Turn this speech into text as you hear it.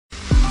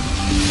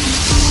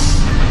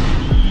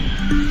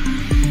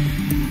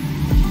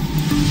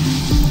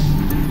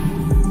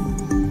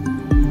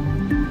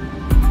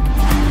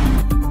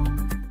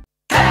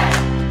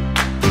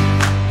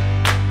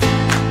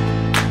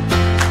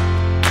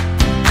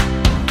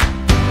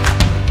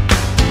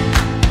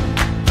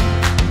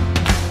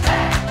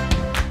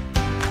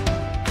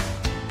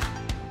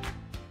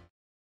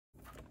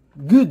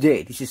Good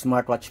day, this is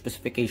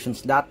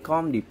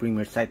smartwatchspecifications.com, the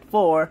premier site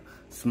for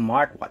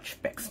smartwatch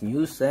specs,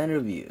 news, and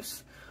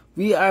reviews.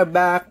 We are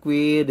back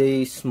with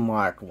a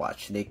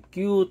smartwatch, the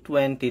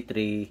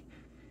Q23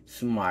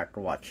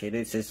 Smartwatch. It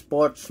is a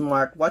sports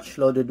smartwatch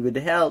loaded with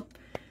health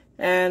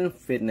and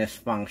fitness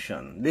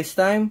function. This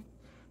time,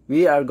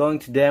 we are going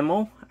to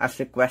demo, as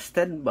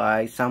requested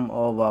by some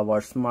of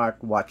our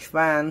smartwatch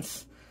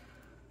fans.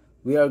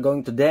 We are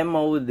going to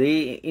demo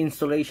the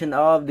installation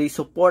of the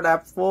support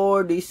app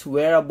for this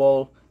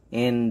wearable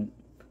in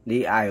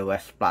the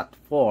iOS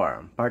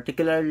platform,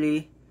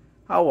 particularly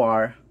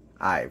our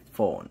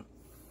iPhone.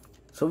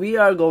 So we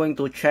are going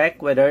to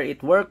check whether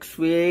it works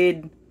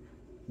with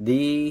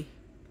the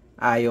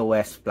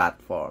iOS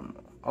platform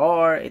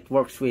or it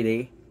works with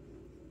the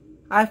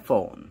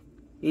iPhone.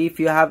 If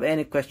you have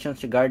any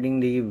questions regarding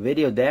the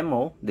video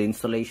demo, the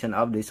installation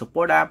of the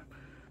support app,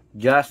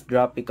 just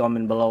drop a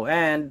comment below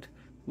and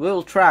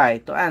we'll try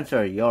to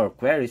answer your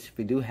queries if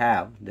we do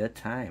have the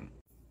time.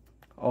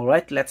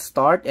 Alright, let's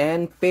start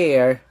and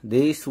pair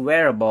this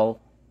wearable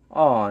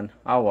on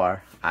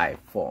our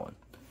iPhone.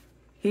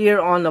 Here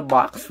on the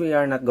box, we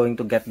are not going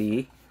to get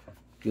the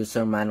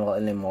user manual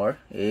anymore.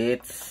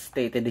 It's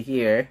stated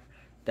here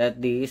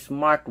that the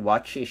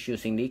smartwatch is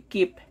using the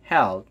Keep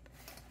Health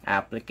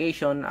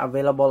application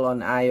available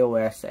on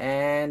iOS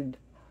and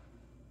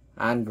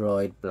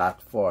Android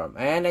platform.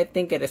 And I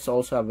think it is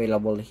also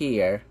available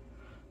here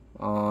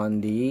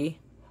on the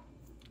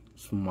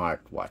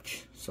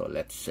smartwatch. So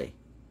let's see.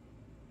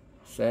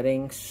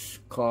 Settings,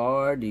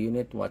 card,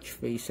 unit, watch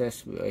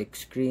faces, wake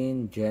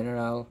screen,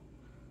 general,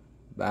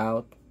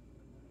 about.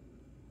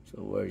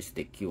 So where is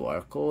the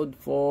QR code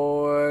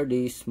for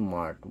the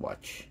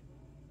smartwatch?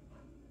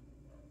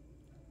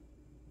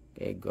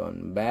 Okay,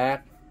 gone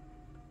back.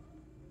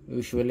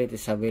 Usually it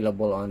is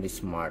available on the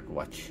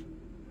smartwatch.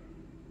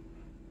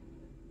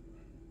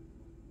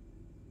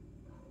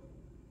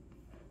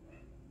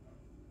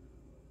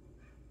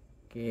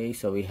 Okay,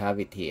 so we have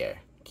it here,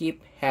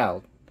 Keep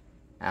Health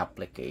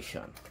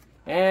application.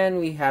 And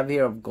we have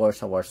here, of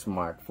course, our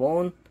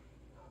smartphone.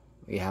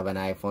 We have an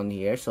iPhone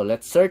here. So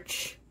let's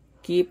search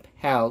Keep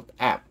Health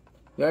app.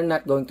 We are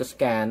not going to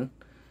scan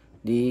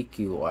the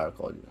QR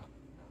code.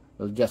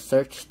 We'll just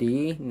search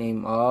the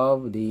name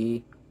of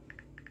the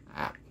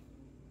app.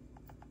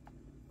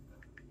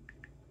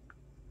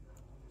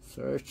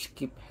 Search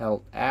Keep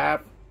Health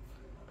app.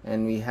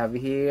 And we have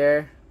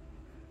here,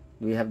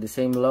 we have the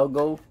same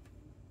logo.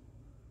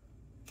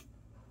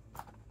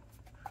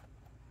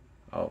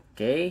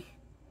 Okay,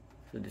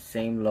 so the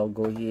same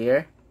logo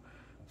here.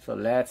 So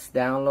let's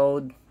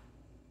download.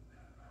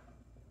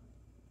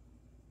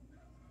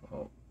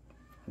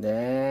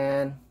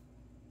 Then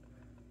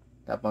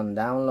tap on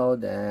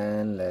download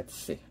and let's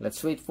see.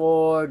 Let's wait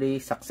for the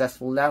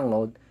successful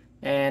download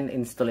and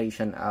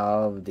installation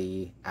of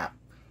the app.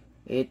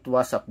 It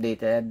was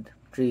updated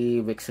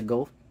 3 weeks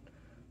ago,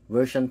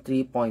 version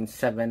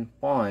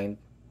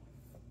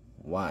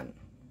 3.7.1.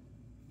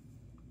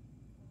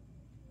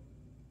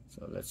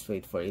 So let's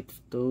wait for it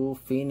to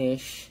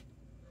finish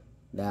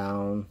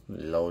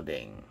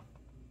downloading.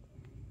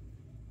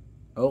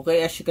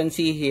 Okay, as you can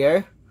see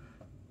here,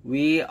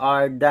 we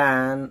are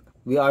done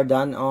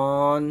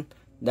on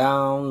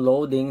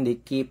downloading the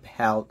Keep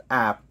Health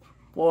app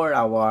for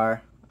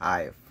our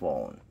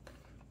iPhone.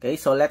 Okay,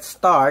 so let's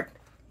start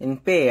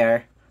and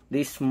pair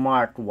the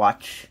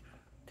smartwatch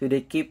to the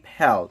Keep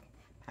Health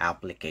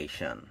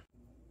application.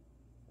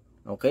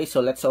 Okay, so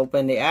let's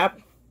open the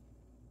app.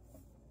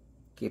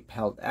 Keep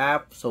Health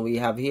app. So we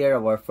have here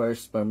our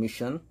first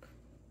permission.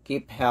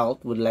 Keep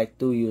Health would like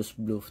to use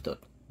Bluetooth.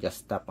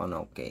 Just tap on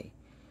OK.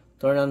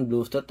 Turn on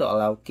Bluetooth to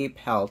allow Keep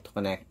Health to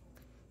connect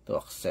to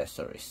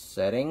accessories.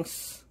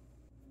 Settings.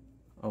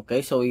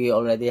 Okay, so we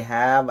already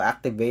have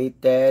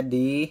activated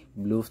the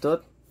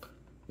Bluetooth.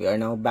 We are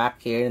now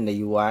back here in the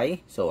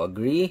UI. So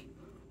agree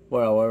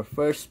for our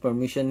first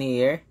permission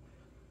here.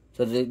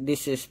 So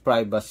this is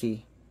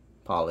privacy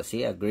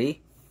policy.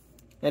 Agree.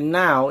 And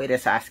now it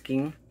is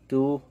asking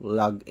to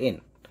log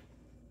in.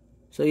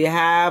 So you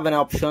have an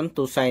option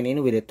to sign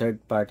in with a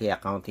third-party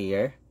account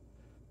here,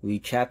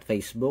 WeChat,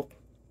 Facebook,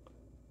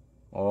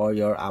 or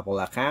your Apple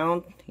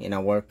account. In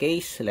our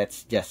case,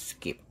 let's just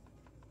skip.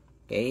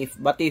 Okay,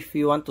 but if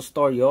you want to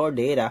store your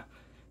data,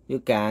 you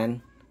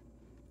can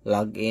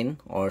log in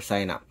or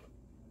sign up.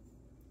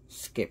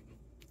 Skip.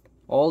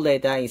 All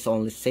data is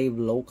only saved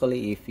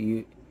locally. If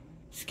you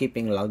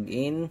skipping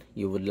login,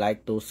 you would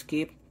like to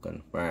skip,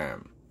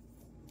 confirm.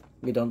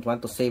 We don't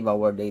want to save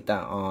our data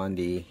on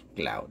the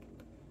cloud.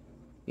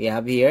 We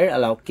have here,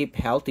 allow Keep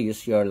Health to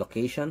use your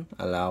location,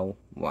 allow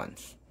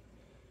once.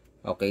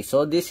 Okay,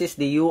 so this is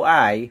the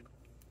UI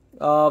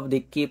of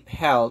the Keep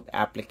Health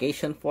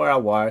application for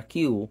our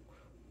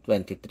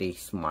Q23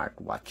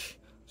 smartwatch.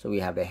 So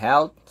we have the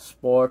health,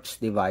 sports,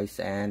 device,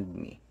 and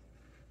me.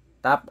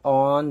 Tap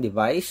on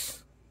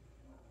device.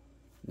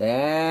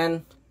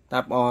 Then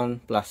tap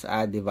on plus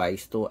add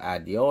device to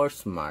add your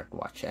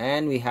smartwatch.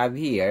 And we have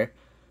here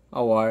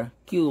our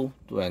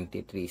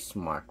Q23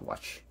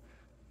 smartwatch.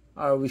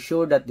 Are we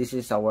sure that this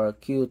is our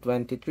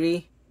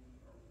Q23?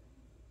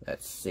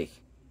 Let's see.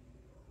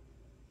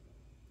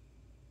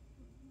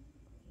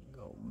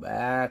 Go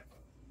back.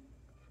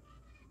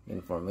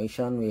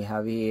 Information we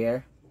have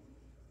here.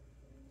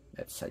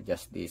 Let's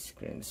adjust the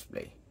screen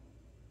display.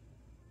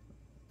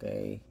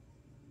 Okay.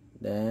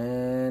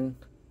 Then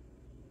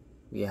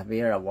we have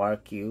here our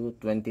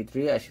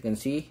Q23. As you can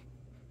see,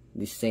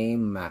 the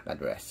same MAC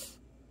address.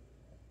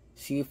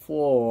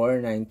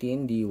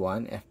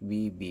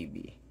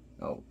 C419D1FBBB.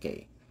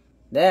 Okay.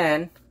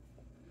 Then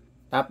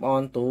tap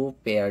on to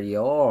pair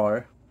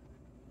your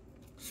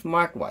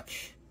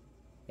smartwatch.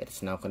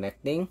 It's now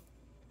connecting.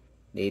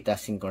 Data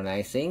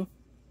synchronizing.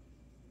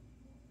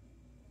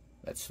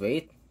 Let's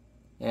wait.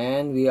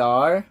 And we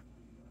are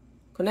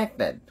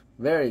connected.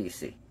 Very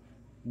easy.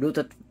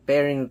 Bluetooth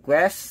pairing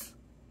request.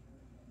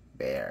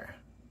 Pair.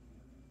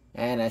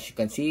 And as you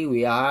can see,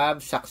 we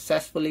have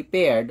successfully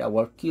paired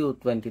our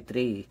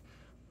Q23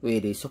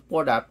 with the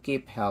Support App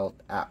Keep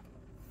Health app.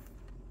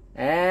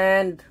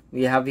 And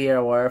we have here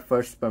our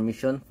first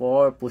permission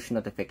for push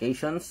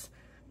notifications.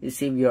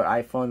 Receive your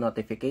iPhone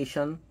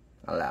notification.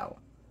 Allow.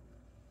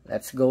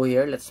 Let's go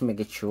here. Let's make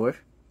it sure.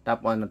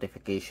 Tap on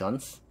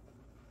notifications.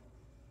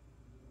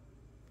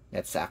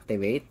 Let's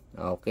activate.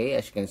 Okay,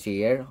 as you can see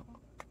here,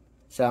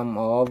 some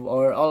of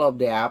or all of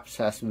the apps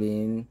has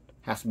been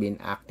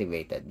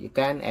activated. You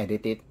can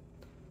edit it.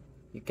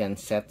 You can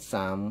set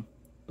some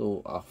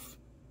to off.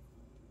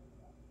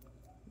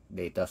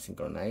 Data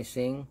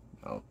synchronizing.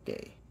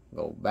 Okay,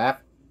 go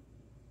back.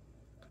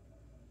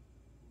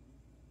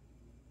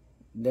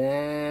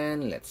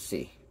 Then let's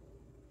see.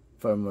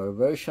 Firmware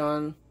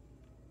version.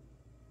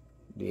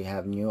 Do you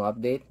have new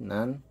update?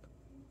 None.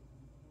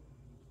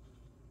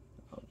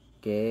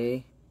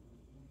 Okay.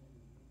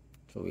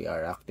 So we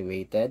are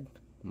activated.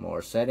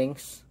 More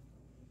settings.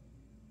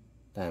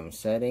 Time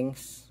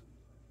settings.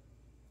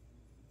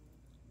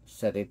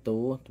 Set it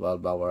to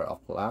 12-hour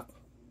clock.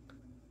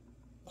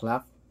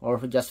 Or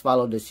just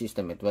follow the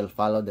system. It will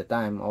follow the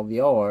time of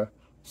your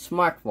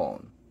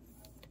smartphone.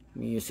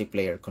 Music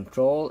player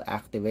control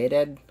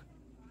activated.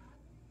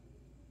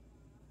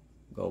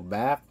 Go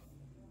back.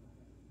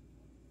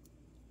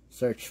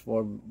 Search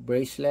for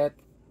bracelet.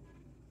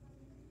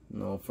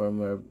 No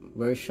firmware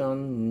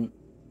version.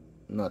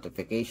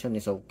 Notification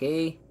is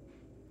okay.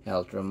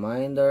 Health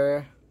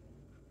reminder.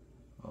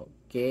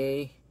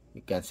 Okay.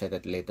 You can set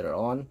it later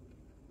on.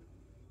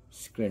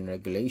 Screen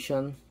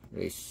regulation.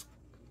 Risk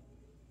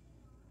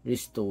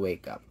to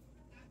wake up.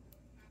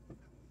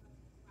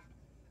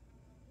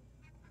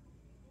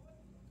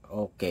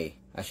 Okay.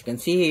 As you can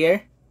see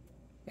here,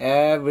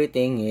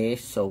 everything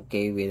is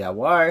okay with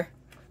our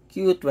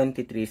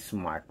Q23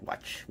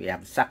 smartwatch. We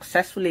have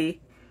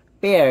successfully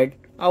paired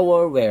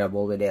our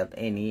wearable without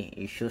any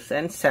issues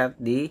and set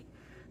the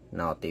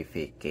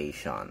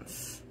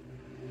notifications.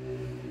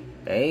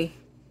 Okay.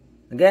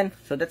 Again,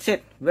 so that's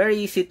it. Very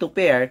easy to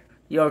pair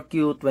your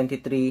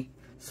Q23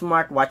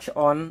 smartwatch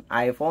on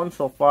iPhone.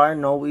 So far,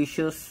 no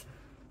issues,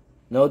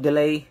 no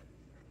delay.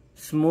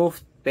 Smooth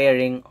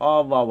pairing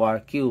of our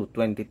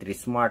Q23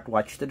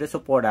 smartwatch to the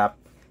Support App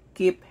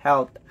Keep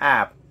Health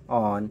app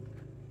on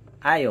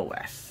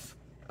iOS.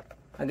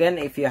 Again,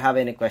 if you have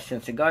any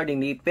questions regarding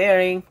the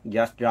pairing,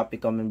 just drop a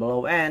comment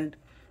below and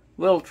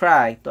we'll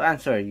try to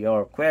answer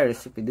your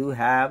queries if we do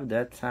have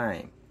the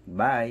time.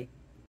 Bye!